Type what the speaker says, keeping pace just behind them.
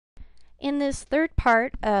In this third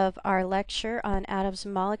part of our lecture on atoms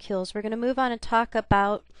and molecules, we're going to move on and talk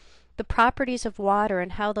about the properties of water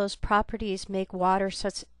and how those properties make water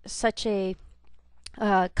such a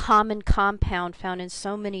common compound found in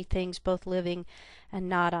so many things, both living and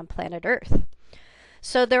not on planet Earth.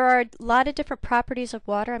 So there are a lot of different properties of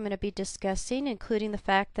water I'm going to be discussing, including the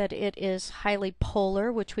fact that it is highly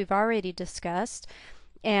polar, which we've already discussed.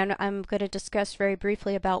 And I'm going to discuss very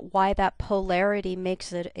briefly about why that polarity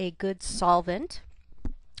makes it a good solvent.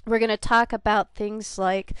 We're going to talk about things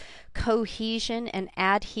like cohesion and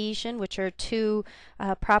adhesion, which are two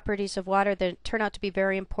properties of water that turn out to be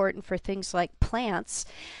very important for things like plants.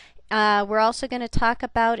 We're also going to talk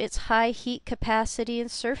about its high heat capacity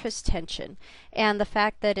and surface tension, and the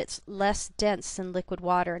fact that it's less dense than liquid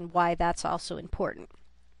water and why that's also important.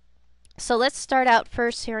 So let's start out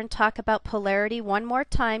first here and talk about polarity one more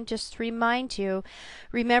time, just to remind you.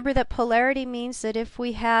 Remember that polarity means that if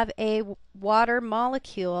we have a water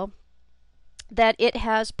molecule, that it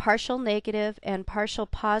has partial negative and partial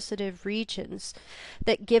positive regions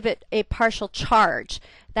that give it a partial charge.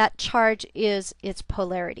 That charge is its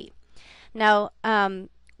polarity. Now,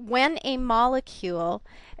 when a molecule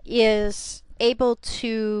is able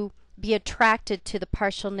to be attracted to the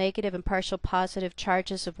partial negative and partial positive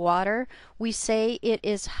charges of water, we say it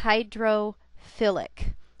is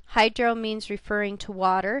hydrophilic. Hydro means referring to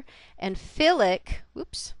water, and philic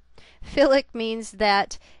means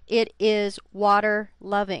that it is water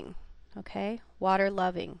loving. Okay, water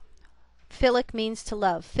loving. Philic means to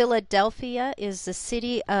love. Philadelphia is the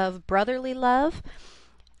city of brotherly love.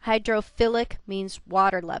 Hydrophilic means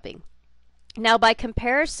water loving. Now, by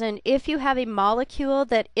comparison, if you have a molecule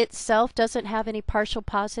that itself doesn't have any partial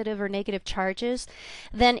positive or negative charges,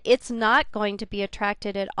 then it's not going to be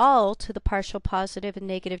attracted at all to the partial positive and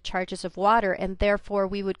negative charges of water, and therefore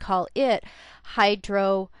we would call it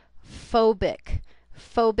hydrophobic.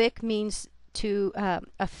 Phobic means to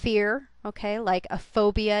a fear, okay, like a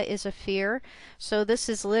phobia is a fear. So this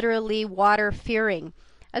is literally water fearing.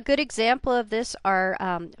 A good example of this are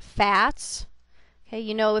fats. Okay,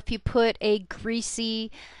 you know, if you put a greasy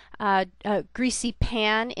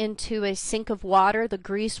pan into a sink of water, the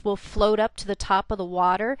grease will float up to the top of the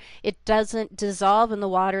water. It doesn't dissolve in the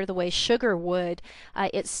water the way sugar would.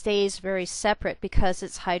 It stays very separate because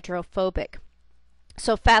it's hydrophobic.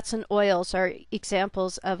 So fats and oils are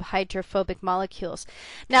examples of hydrophobic molecules.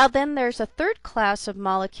 Now then there's a third class of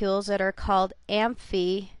molecules that are called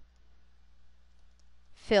amphiphilic.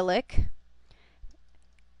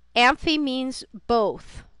 Amphi means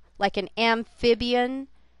both, like an amphibian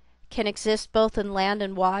can exist both in land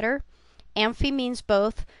and water. Amphi means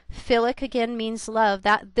both. Philic again means love.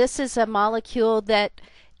 This is a molecule that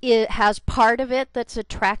it has part of it that's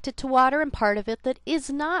attracted to water and part of it that is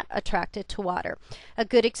not attracted to water. A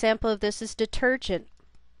good example of this is detergent.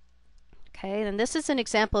 Okay, and this is an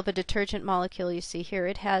example of a detergent molecule you see here.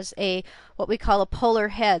 It has what we call a polar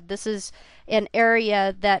head. This is an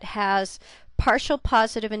area that has partial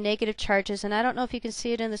positive and negative charges, and I don't know if you can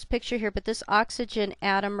see it in this picture here, but this oxygen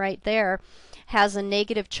atom right there has a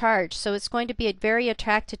negative charge, so it's going to be very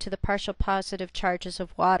attracted to the partial positive charges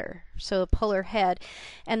of water, so a polar head.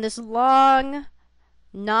 And this long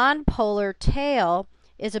nonpolar tail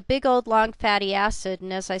is a big old long fatty acid,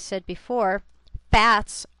 and as I said before,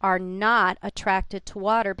 fats are not attracted to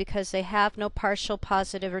water because they have no partial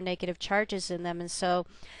positive or negative charges in them. And so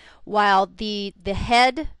while the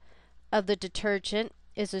head of the detergent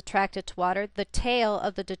is attracted to water, the tail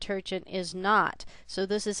of the detergent is not. So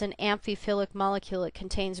this is an amphiphilic molecule. It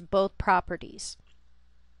contains both properties.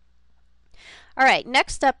 All right,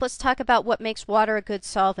 next up, let's talk about what makes water a good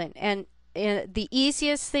solvent. And the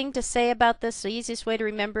easiest thing to say about this, the easiest way to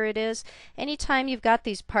remember it is, anytime you've got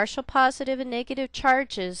these partial positive and negative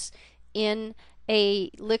charges in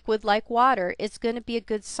a liquid like water, it's going to be a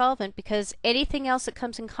good solvent because anything else that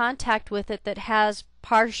comes in contact with it that has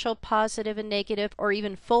partial positive and negative or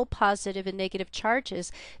even full positive and negative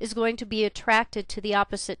charges is going to be attracted to the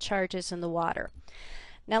opposite charges in the water.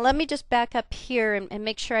 Now let me just back up here and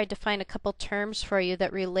make sure I define a couple terms for you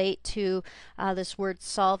that relate to this word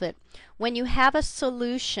solvent. When you have a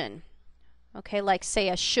solution, okay, like say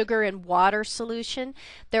a sugar and water solution,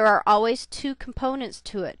 there are always two components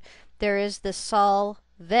to it. There is the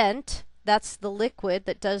solvent, that's the liquid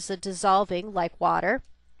that does the dissolving like water,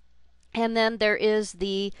 and then there is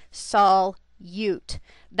the solute.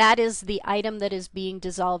 That is the item that is being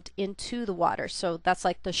dissolved into the water. So that's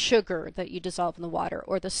like the sugar that you dissolve in the water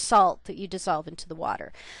or the salt that you dissolve into the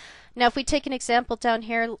water. Now if we take an example down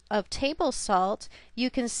here of table salt, you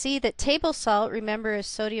can see that table salt, remember, is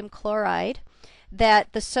sodium chloride,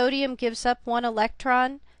 that the sodium gives up one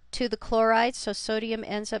electron to the chloride, so sodium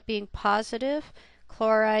ends up being positive,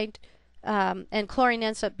 chloride and chlorine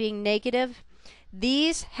ends up being negative.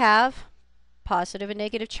 These have positive and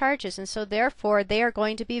negative charges, and so therefore they are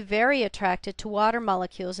going to be very attracted to water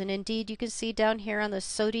molecules. And indeed, you can see down here on the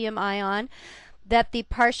sodium ion that the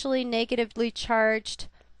partially negatively charged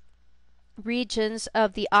regions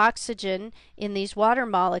of the oxygen in these water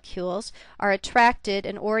molecules are attracted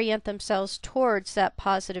and orient themselves towards that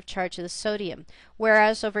positive charge of the sodium.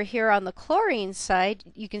 Whereas over here on the chlorine side,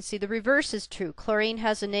 you can see the reverse is true. Chlorine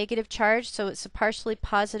has a negative charge, so it's the partially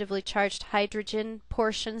positively charged hydrogen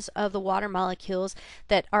portions of the water molecules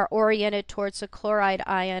that are oriented towards the chloride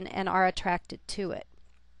ion and are attracted to it.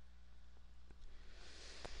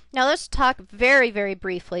 Now let's talk very, very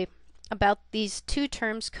briefly about these two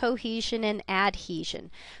terms, cohesion and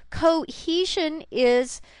adhesion. Cohesion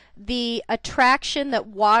is the attraction that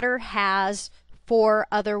water has for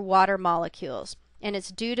other water molecules, and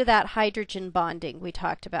it's due to that hydrogen bonding we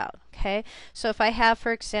talked about. Okay, so if I have,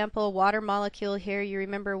 for example, a water molecule here, you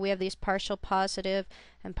remember we have these partial positive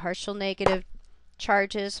and partial negative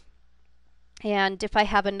charges, and if I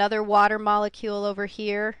have another water molecule over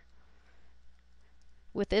here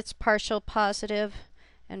with its partial positive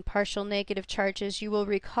and partial negative charges, you will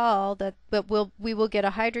recall that we will get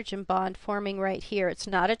a hydrogen bond forming right here. It's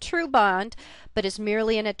not a true bond, but it's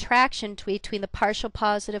merely an attraction between the partial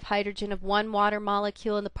positive hydrogen of one water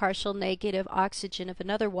molecule and the partial negative oxygen of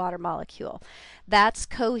another water molecule. That's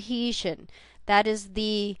cohesion. That is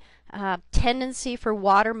the tendency for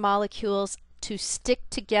water molecules to stick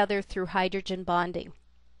together through hydrogen bonding.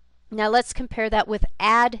 Now let's compare that with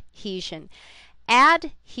adhesion.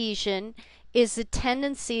 Adhesion is the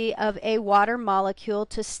tendency of a water molecule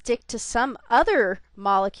to stick to some other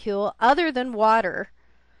molecule other than water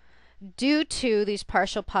due to these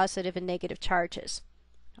partial positive and negative charges.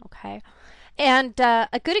 Okay, and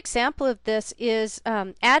a good example of this is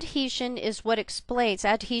adhesion is what explains,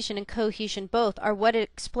 adhesion and cohesion both are what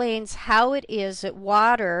explains how it is that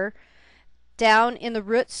water down in the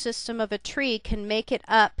root system of a tree can make it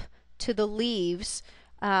up to the leaves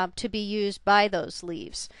to be used by those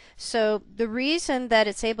leaves. So the reason that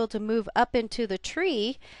it's able to move up into the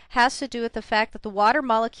tree has to do with the fact that the water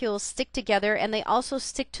molecules stick together, and they also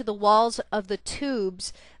stick to the walls of the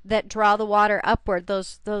tubes that draw the water upward.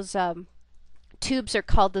 Those tubes are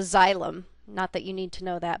called the xylem. Not that you need to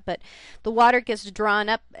know that, but the water gets drawn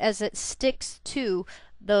up as it sticks to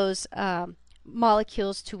those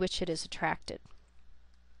molecules to which it is attracted.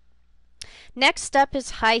 Next up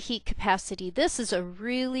is high heat capacity. This is a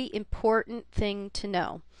really important thing to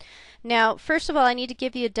know. Now, first of all, I need to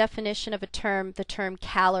give you a definition of a term, the term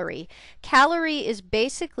calorie. Calorie is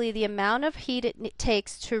basically the amount of heat it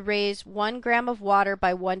takes to raise 1 gram of water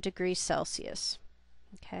by 1 degree Celsius.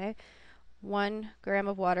 Okay, 1 gram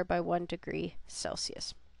of water by 1 degree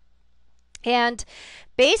Celsius. And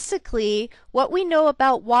basically, what we know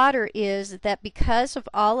about water is that because of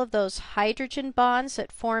all of those hydrogen bonds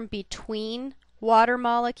that form between water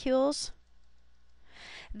molecules,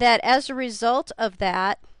 that as a result of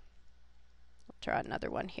that, I'll draw another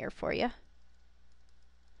one here for you.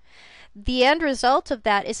 The end result of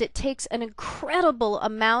that is it takes an incredible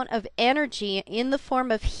amount of energy in the form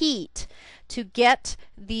of heat to get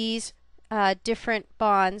these different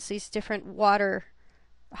bonds, these different water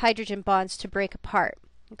hydrogen bonds to break apart.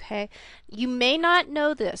 Okay, you may not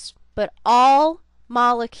know this, but all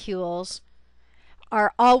molecules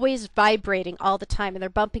are always vibrating all the time, and they're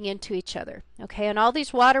bumping into each other. Okay, and all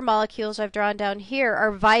these water molecules I've drawn down here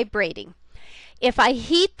are vibrating. If I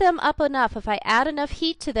heat them up enough, if I add enough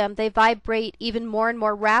heat to them, they vibrate even more and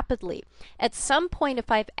more rapidly. At some point, if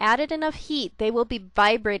I've added enough heat, they will be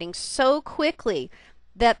vibrating so quickly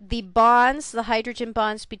that the bonds, the hydrogen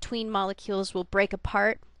bonds between molecules, will break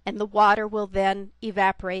apart, and the water will then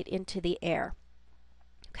evaporate into the air.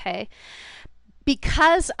 Okay?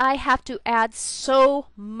 Because I have to add so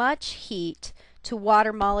much heat to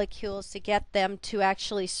water molecules to get them to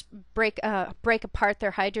actually break apart their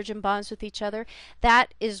hydrogen bonds with each other,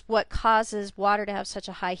 that is what causes water to have such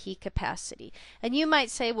a high heat capacity. And you might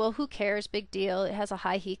say, well, who cares, big deal, it has a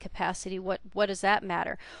high heat capacity, what does that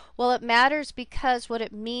matter? Well, it matters because what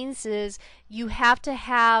it means is you have to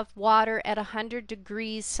have water at 100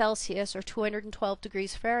 degrees Celsius or 212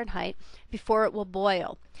 degrees Fahrenheit before it will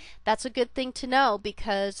boil. That's a good thing to know,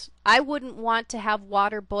 because I wouldn't want to have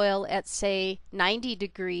water boil at, say, 90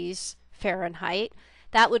 degrees Fahrenheit.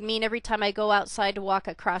 That would mean every time I go outside to walk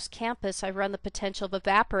across campus, I run the potential of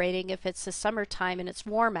evaporating if it's the summertime and it's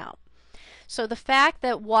warm out. So the fact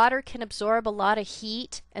that water can absorb a lot of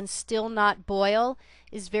heat and still not boil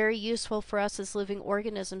is very useful for us as living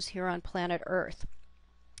organisms here on planet Earth.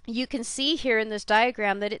 you can see here in this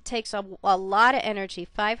diagram that it takes a lot of energy,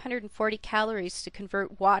 540 calories, to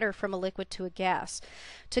convert water from a liquid to a gas.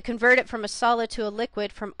 To convert it from a solid to a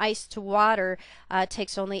liquid, from ice to water,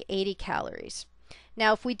 takes only 80 calories.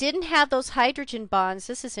 Now, if we didn't have those hydrogen bonds,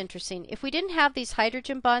 this is interesting. If we didn't have these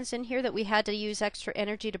hydrogen bonds in here that we had to use extra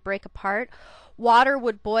energy to break apart, water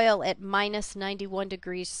would boil at minus 91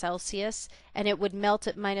 degrees Celsius and it would melt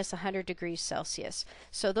at minus 100 degrees Celsius.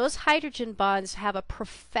 So those hydrogen bonds have a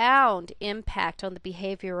profound impact on the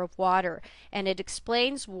behavior of water, and it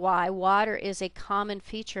explains why water is a common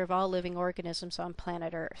feature of all living organisms on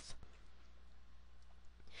planet Earth.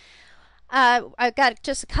 I've got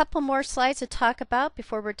just a couple more slides to talk about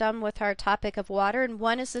before we're done with our topic of water, and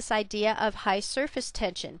one is this idea of high surface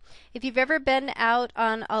tension. If you've ever been out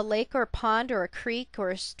on a lake or a pond or a creek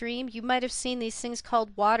or a stream, you might have seen these things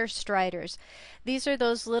called water striders. These are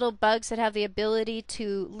those little bugs that have the ability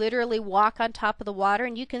to literally walk on top of the water,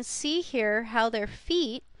 and you can see here how their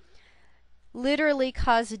feet literally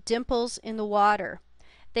cause dimples in the water.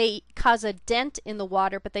 They cause a dent in the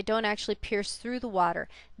water, but they don't actually pierce through the water.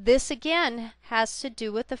 This again has to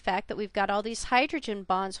do with the fact that we've got all these hydrogen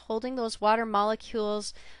bonds holding those water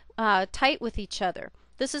molecules tight with each other.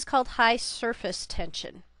 This is called high surface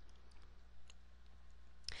tension.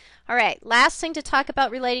 All right, last thing to talk about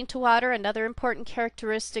relating to water, another important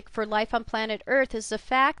characteristic for life on planet Earth, is the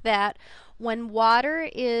fact that when water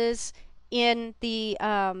is in the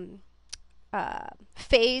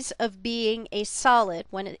phase of being a solid,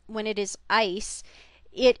 when it is ice,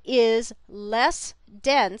 it is less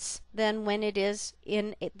dense than when it is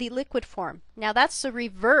in the liquid form. Now that's the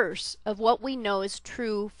reverse of what we know is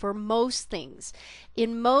true for most things.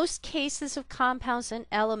 In most cases of compounds and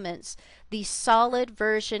elements, the solid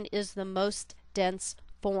version is the most dense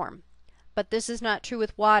form. But this is not true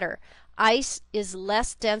with water. Ice is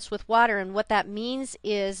less dense with water, and what that means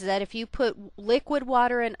is that if you put liquid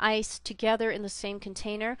water and ice together in the same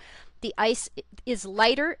container, the ice is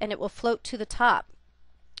lighter and it will float to the top,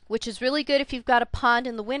 which is really good if you've got a pond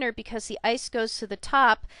in the winter, because the ice goes to the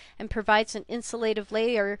top and provides an insulative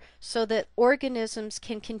layer so that organisms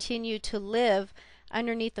can continue to live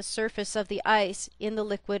underneath the surface of the ice in the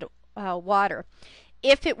liquid water.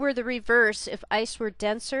 If it were the reverse, if ice were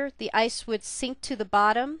denser, the ice would sink to the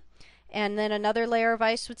bottom, and then another layer of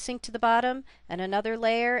ice would sink to the bottom, and another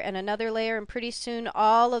layer, and pretty soon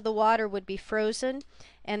all of the water would be frozen,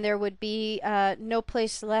 and there would be no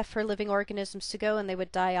place left for living organisms to go, and they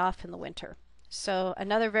would die off in the winter. So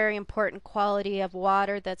another very important quality of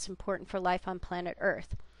water that's important for life on planet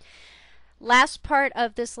Earth. Last part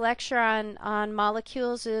of this lecture on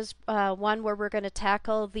molecules is one where we're going to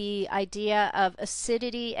tackle the idea of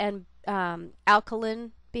acidity and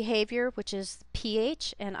alkaline behavior, which is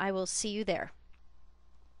pH, and I will see you there.